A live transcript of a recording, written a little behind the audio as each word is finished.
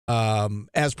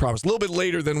as promised. A little bit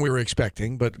later than we were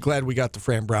expecting, but glad we got to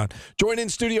Fran Brown. Joined in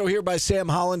studio here by Sam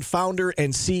Holland, founder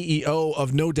and CEO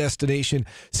of No Destination.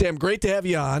 Sam, great to have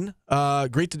you on.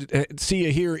 Great to see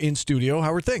you here in studio.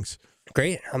 How are things?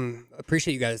 Great.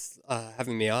 Appreciate you guys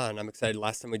having me on. I'm excited.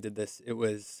 Last time we did this, I think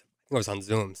it was on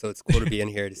Zoom, so it's cool to be in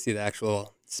here to see the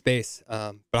actual space.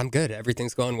 But I'm good.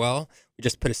 Everything's going well. We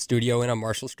just put a studio in on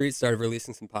Marshall Street, started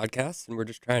releasing some podcasts, and we're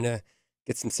just trying to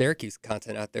get some Syracuse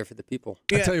content out there for the people.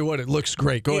 I tell you what, it looks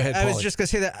great. Go ahead, Paulie. I was just going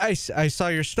to say that I saw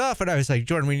your stuff, and I was like,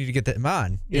 Jordan, we need to get them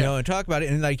on, you know, and talk about it.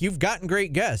 And, like, you've gotten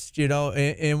great guests, you know,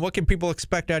 and what can people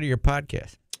expect out of your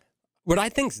podcast? What I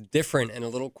think's different and a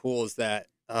little cool is that,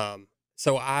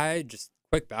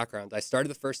 quick background, I started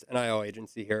the first NIL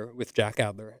agency here with Jack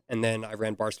Adler, and then I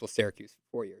ran Barstool Syracuse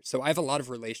for 4 years. So I have a lot of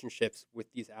relationships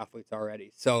with these athletes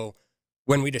already. So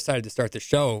when we decided to start the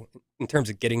show, in terms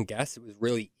of getting guests, it was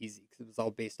really easy because it was all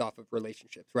based off of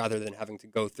relationships rather than having to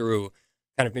go through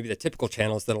kind of maybe the typical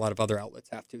channels that a lot of other outlets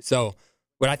have to. So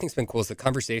what I think's been cool is the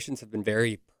conversations have been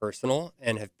very personal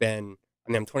and have been,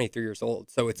 I'm 23 years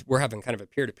old. So we're having kind of a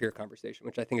peer-to-peer conversation,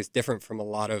 which I think is different from a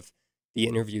lot of the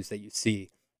interviews that you see.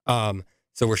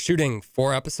 So we're shooting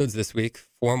 4 episodes this week,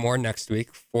 4 more next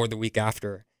week, 4 the week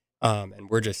after. And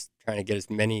we're just trying to get as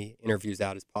many interviews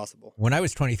out as possible. When I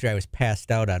was 23, I was passed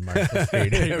out on Marshall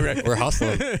Street. Right. We're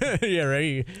hustling. Yeah,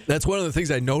 right. That's one of the things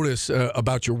I notice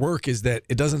about your work is that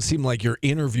it doesn't seem like you're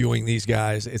interviewing these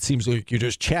guys. It seems like you're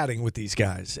just chatting with these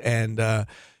guys. And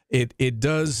it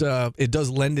does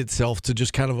lend itself to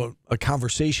just kind of a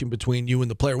conversation between you and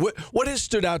the player. What has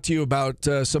stood out to you about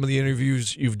some of the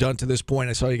interviews you've done to this point?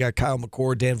 I saw you got Kyle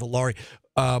McCord, Dan Villari.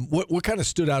 What kind of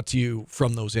stood out to you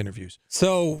from those interviews?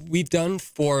 So we've done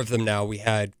 4 of them now. We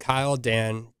had Kyle,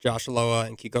 Dan, Josh Aloha,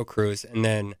 and Kiko Cruz. And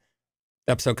then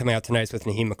the episode coming out tonight is with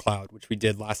Naheem McLeod, which we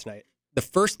did last night. The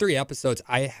first 3 episodes,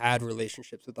 I had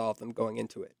relationships with all of them going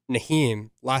into it.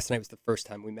 Naheem, last night was the first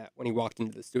time we met when he walked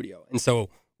into the studio. And so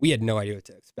we had no idea what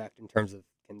to expect in terms of,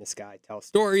 can this guy tell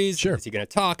stories? Sure. Is he going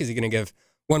to talk? Is he going to give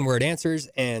one-word answers?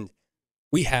 And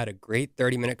we had a great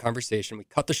 30-minute conversation. We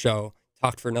cut the show,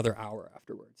 talked for another hour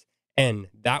afterwards. And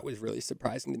that was really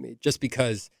surprising to me, just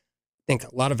because I think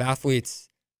a lot of athletes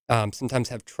sometimes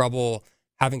have trouble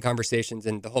having conversations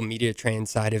and the whole media train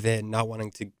side of it and not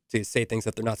wanting to say things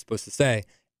that they're not supposed to say.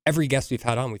 Every guest we've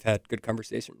had on, we've had good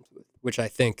conversations with, which I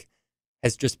think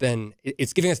has just been,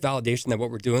 it's giving us validation that what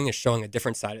we're doing is showing a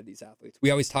different side of these athletes. We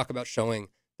always talk about showing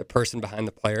the person behind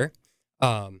the player.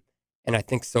 And I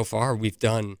think so far we've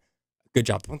done a good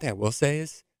job. One thing I will say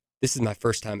is this is my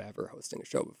first time ever hosting a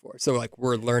show before. So like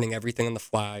we're learning everything on the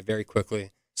fly very quickly.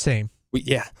 Same. We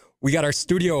got our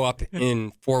studio up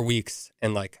in 4 weeks,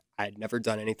 and like I'd never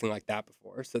done anything like that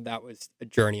before. So that was a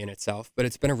journey in itself, but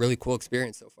it's been a really cool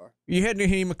experience so far. You had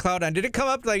Naheem McLeod on. Did it come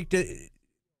up like,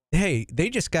 hey, they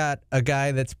just got a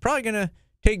guy that's probably going to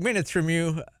take minutes from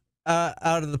you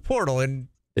out of the portal? And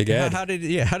Big Ed. how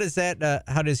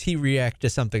does he react to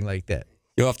something like that?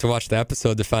 You'll have to watch the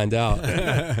episode to find out.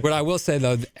 What I will say,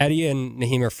 though, Eddie and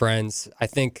Naheem are friends. I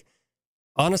think,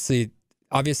 honestly,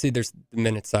 obviously there's the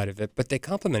minute side of it, but they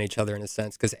complement each other in a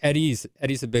sense, because Eddie's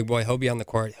a big boy. He'll be on the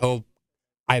court.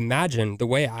 I imagine the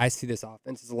way I see this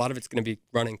offense is a lot of it's going to be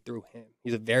running through him.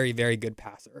 He's a very, very good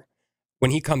passer.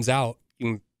 When he comes out, you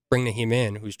can bring Naheem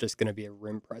in, who's just going to be a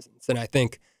rim presence. And I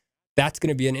think that's going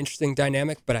to be an interesting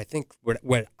dynamic. But I think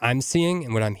what I'm seeing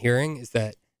and what I'm hearing is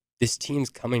that this team's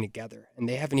coming together, and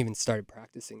they haven't even started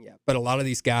practicing yet. But a lot of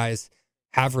these guys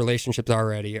have relationships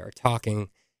already, are talking,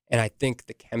 and I think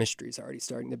the chemistry is already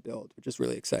starting to build, which is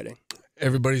really exciting.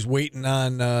 Everybody's waiting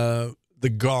on the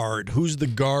guard. Who's the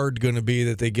guard going to be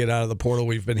that they get out of the portal?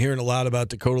 We've been hearing a lot about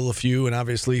Dakota LeFew, and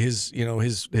obviously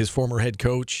his former head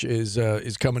coach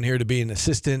is coming here to be an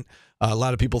assistant. A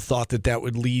lot of people thought that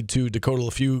would lead to Dakota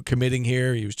LeFew committing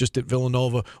here. He was just at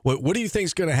Villanova. What do you think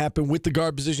is going to happen with the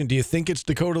guard position? Do you think it's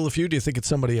Dakota LeFew? Do you think it's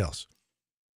somebody else?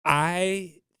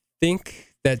 I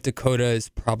think that Dakota is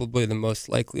probably the most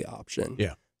likely option.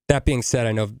 Yeah. That being said,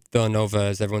 I know Villanova,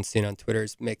 as everyone's seen on Twitter,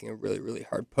 is making a really, really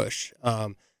hard push.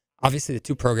 Obviously, the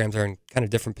two programs are in kind of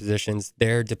different positions.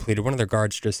 They're depleted. One of their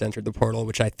guards just entered the portal,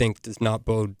 which I think does not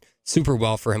bode super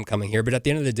well for him coming here. But at the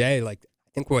end of the day, like,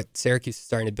 I think what Syracuse is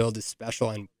starting to build is special,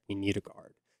 and we need a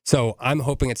guard. So I'm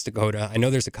hoping it's Dakota. I know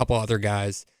there's a couple other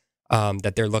guys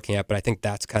that they're looking at, but I think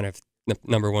that's kind of the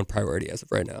number one priority as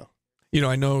of right now. You know,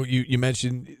 I know you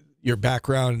mentioned your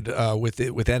background with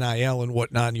NIL and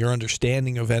whatnot, and your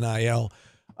understanding of NIL.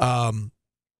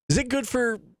 Is it good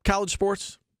for college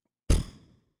sports?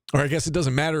 Or I guess it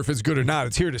doesn't matter if it's good or not.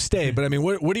 It's here to stay. But I mean,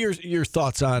 what are your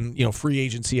thoughts on free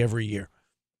agency every year?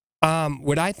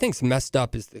 What I think's messed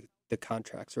up is the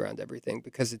contracts around everything,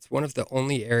 because it's one of the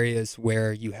only areas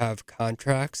where you have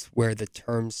contracts where the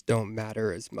terms don't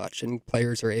matter as much and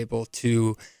players are able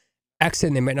to exit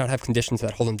and they might not have conditions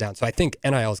that hold them down. So I think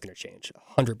NIL is going to change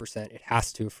 100%. It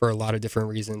has to for a lot of different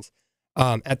reasons.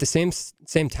 At the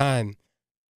same time,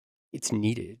 it's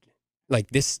needed.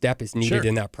 Like this step is needed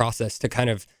in that process to kind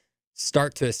of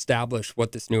start to establish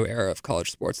what this new era of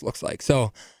college sports looks like.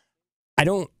 So I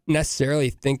don't necessarily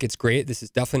think it's great. This is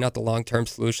definitely not the long-term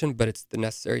solution, but it's the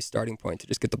necessary starting point to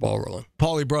just get the ball rolling.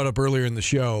 Paulie brought up earlier in the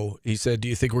show, he said, do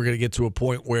you think we're going to get to a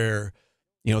point where,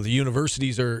 you know, the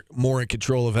universities are more in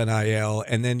control of NIL,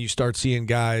 and then you start seeing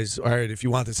guys, all right, if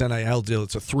you want this NIL deal,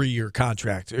 it's a 3-year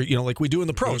contract, or, you know, like we do in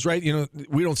the pros, right? You know,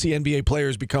 we don't see NBA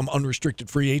players become unrestricted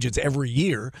free agents every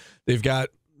year. They've got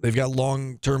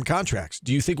long-term contracts.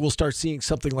 Do you think we'll start seeing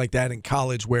something like that in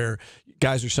college where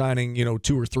guys are signing, you know,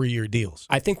 2 or 3 year deals?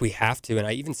 I think we have to. And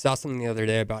I even saw something the other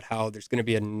day about how there's going to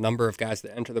be a number of guys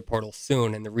that enter the portal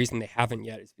soon. And the reason they haven't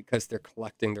yet is because they're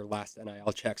collecting their last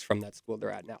NIL checks from that school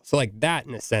they're at now. So like that,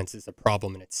 in a sense, is a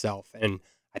problem in itself. And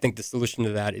I think the solution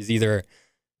to that is either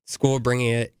school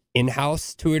bringing it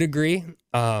in-house to a degree,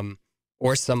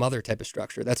 or some other type of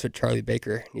structure. That's what Charlie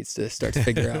Baker needs to start to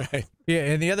figure out. Right. Yeah,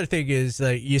 and the other thing is,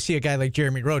 you see a guy like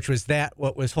Jeremy Roach. Was that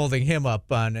what was holding him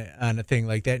up on a thing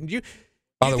like that? And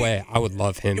By the way, I would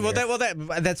love him.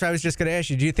 That's what I was just going to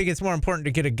ask you. Do you think it's more important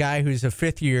to get a guy who's a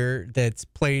 5th year that's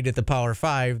played at the Power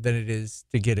 5 than it is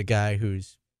to get a guy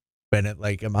who's been at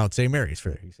like Mount St. Mary's,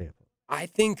 for example? I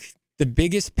think the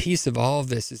biggest piece of all of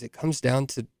this is it comes down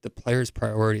to the players'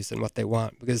 priorities and what they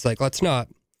want. Because like, let's not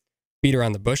beat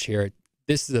around the bush here.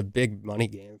 This is a big money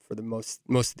game for the most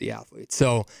of the athletes.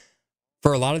 So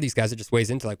for a lot of these guys, it just weighs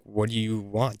into like, what do you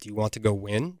want? Do you want to go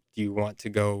win? Do you want to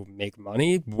go make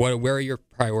money? Where are your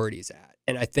priorities at?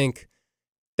 And I think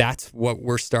that's what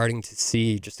we're starting to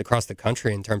see just across the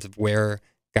country in terms of where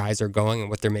guys are going and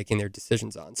what they're making their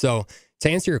decisions on. So to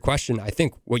answer your question, I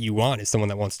think what you want is someone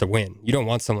that wants to win. You don't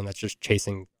want someone that's just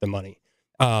chasing the money.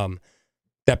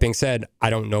 That being said, I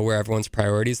don't know where everyone's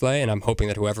priorities lay, and I'm hoping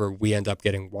that whoever we end up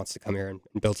getting wants to come here and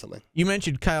build something. You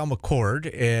mentioned Kyle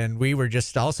McCord, and we were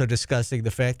just also discussing the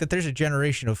fact that there's a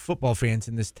generation of football fans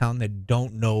in this town that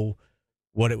don't know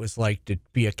what it was like to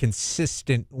be a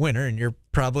consistent winner, and you're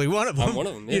probably one of them. I'm one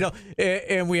of them, yeah. You know,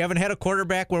 and we haven't had a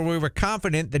quarterback where we were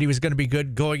confident that he was going to be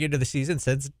good going into the season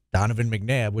since Donovan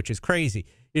McNabb, which is crazy.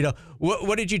 You know,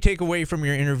 what did you take away from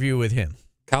your interview with him?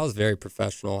 Kyle's very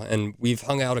professional, and we've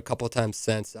hung out a couple of times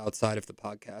since outside of the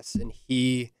podcast, and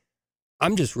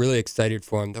I'm just really excited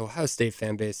for him. The Ohio State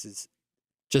fan base is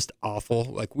just awful.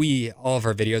 Like all of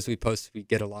our videos we post, we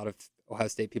get a lot of Ohio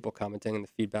State people commenting, and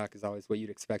the feedback is always what you'd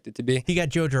expect it to be. He got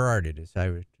Joe Girarded, as I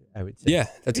would say. Yeah,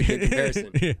 that's a good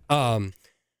comparison. Yeah.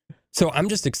 So I'm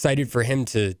just excited for him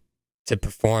to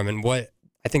perform, and what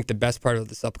I think the best part of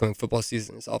this upcoming football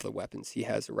season is all the weapons he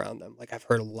has around them. Like I've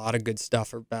heard a lot of good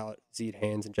stuff about Zede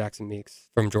Haynes and Jackson Meeks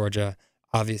from Georgia.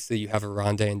 Obviously, you have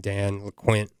Aronde and Dan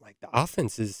LeQuint. Like the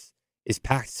offense is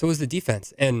packed. So is the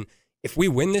defense. And if we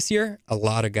win this year, a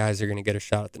lot of guys are going to get a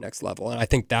shot at the next level. And I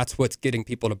think that's what's getting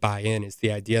people to buy in is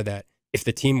the idea that if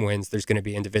the team wins, there's going to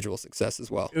be individual success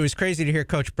as well. It was crazy to hear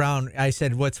Coach Brown. I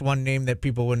said, what's one name that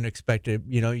people wouldn't expect to,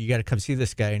 you got to come see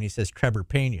this guy. And he says, Trevor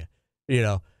Pena,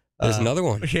 There's another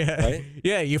one. Yeah. Right?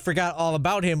 Yeah. You forgot all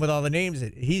about him with all the names.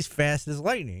 He's fast as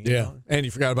lightning. Yeah. know? And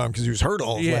you forgot about him because he was hurt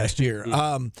all of last year.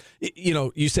 Yeah.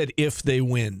 You said if they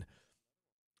win,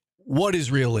 what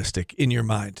is realistic in your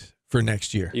mind for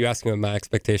next year? Are you asking what my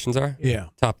expectations are? Yeah.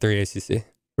 Top 3 ACC.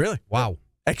 Really? Wow.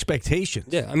 Expectations.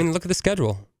 Yeah. I mean, look at the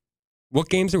schedule. What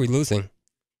games are we losing?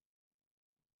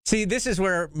 See, this is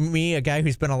where me, a guy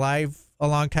who's been alive a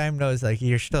long time, knows like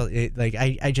you're still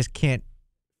I just can't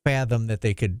fathom that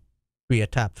they could be a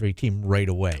top 3 team right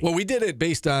away. Well, we did it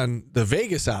based on the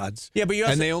Vegas odds. Yeah, but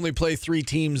and they only play 3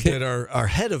 teams that are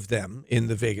ahead of them in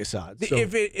the Vegas odds. So,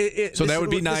 so that would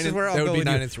be 9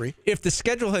 and 3. If the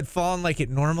schedule had fallen like it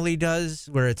normally does,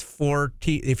 where it's 4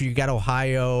 if you got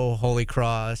Ohio, Holy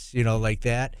Cross, like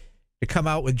that, to come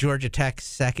out with Georgia Tech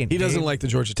second. He doesn't like the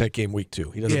Georgia Tech game week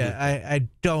 2. He doesn't. Yeah, I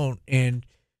don't, and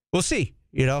we'll see.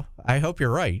 I hope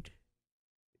you're right.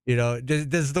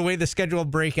 Does the way the schedule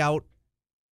break out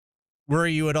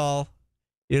worry you at all?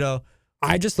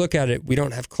 I just look at it. We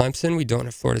don't have Clemson. We don't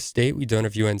have Florida State. We don't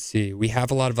have UNC. We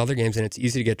have a lot of other games, and it's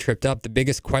easy to get tripped up. The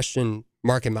biggest question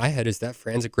mark in my head is that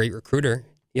Fran's a great recruiter.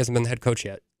 He hasn't been the head coach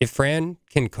yet. If Fran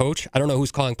can coach, I don't know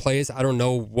who's calling plays. I don't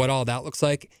know what all that looks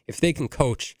like. If they can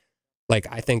coach,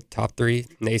 I think top 3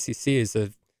 in the ACC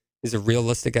is a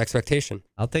realistic expectation.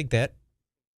 I'll take that.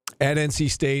 At NC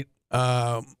State,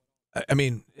 I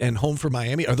mean, and home for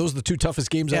Miami. Are those the two toughest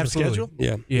games on the schedule?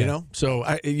 Yeah. You know? So,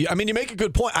 I mean, you make a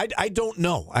good point. I don't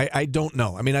know. I don't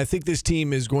know. I mean, I think this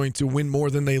team is going to win more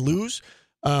than they lose.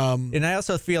 And I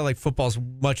also feel like football's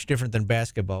much different than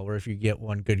basketball, where if you get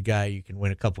one good guy, you can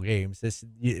win a couple games.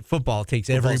 Football takes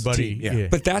everybody. Yeah.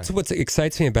 But that's what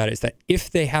excites me about it, is that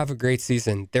if they have a great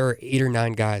season, there are 8 or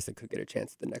 9 guys that could get a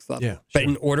chance at the next level. Yeah, but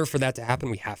in order for that to happen,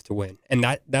 we have to win. And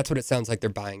that's what it sounds like they're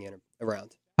buying in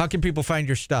around. How can people find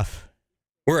your stuff?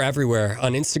 We're everywhere.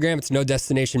 On Instagram, it's No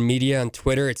Destination Media. On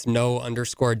Twitter, it's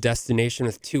No_destination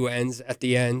with 2 N's at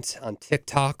the end. On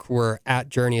TikTok, we're at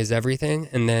Journey is Everything.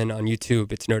 And then on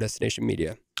YouTube, it's No Destination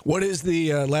Media. What is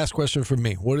the last question from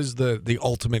me? What is the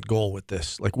ultimate goal with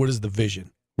this? Like, what is the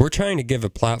vision? We're trying to give a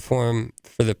platform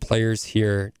for the players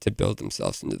here to build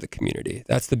themselves into the community.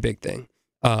 That's the big thing.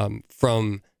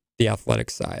 From the athletic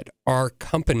side, our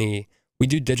company, we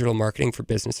do digital marketing for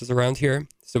businesses around here.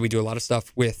 So we do a lot of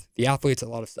stuff with the athletes, a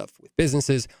lot of stuff with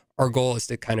businesses. Our goal is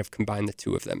to kind of combine the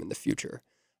two of them in the future.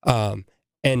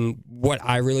 And what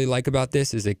I really like about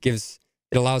this is it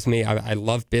allows me, I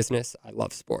love business, I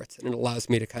love sports, and it allows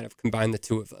me to kind of combine the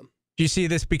two of them. Do you see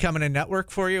this becoming a network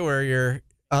for you, or your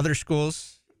other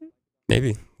schools?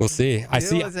 Maybe. We'll see. I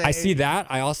see that.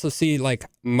 I also see, like,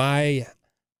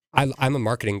 I'm a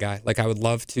marketing guy. Like, I would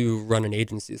love to run an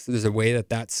agency. So there's a way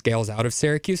that scales out of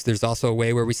Syracuse. There's also a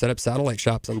way where we set up satellite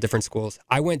shops on different schools.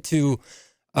 I went to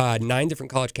 9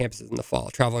 different college campuses in the fall,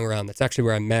 traveling around. That's actually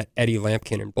where I met Eddie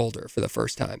Lampkin in Boulder for the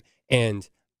first time. And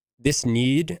this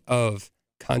need of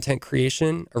content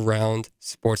creation around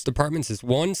sports departments is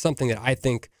something that I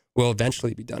think will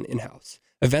eventually be done in-house.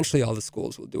 Eventually, all the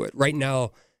schools will do it. Right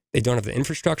now, they don't have the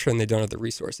infrastructure and they don't have the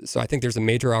resources. So I think there's a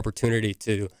major opportunity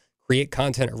to create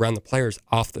content around the players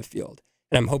off the field.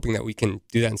 And I'm hoping that we can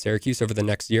do that in Syracuse over the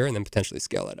next year and then potentially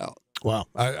scale it out. Wow.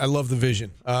 I love the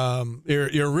vision.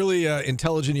 You're a really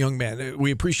intelligent young man.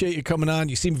 We appreciate you coming on.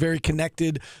 You seem very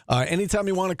connected. Anytime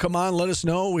you want to come on, let us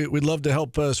know. We'd love to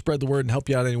help spread the word and help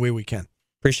you out any way we can.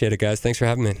 Appreciate it, guys. Thanks for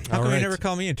having me. How come you never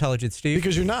call me intelligent, Steve?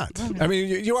 Because you're not. I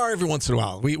mean, you are every once in a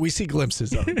while. We see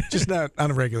glimpses of it, just not on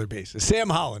a regular basis. Sam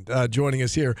Holland joining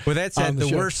us here. With that said,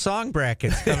 the worst song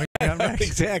brackets coming up next.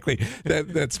 Exactly.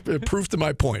 That's proof to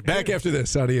my point. Back after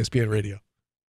this on ESPN Radio.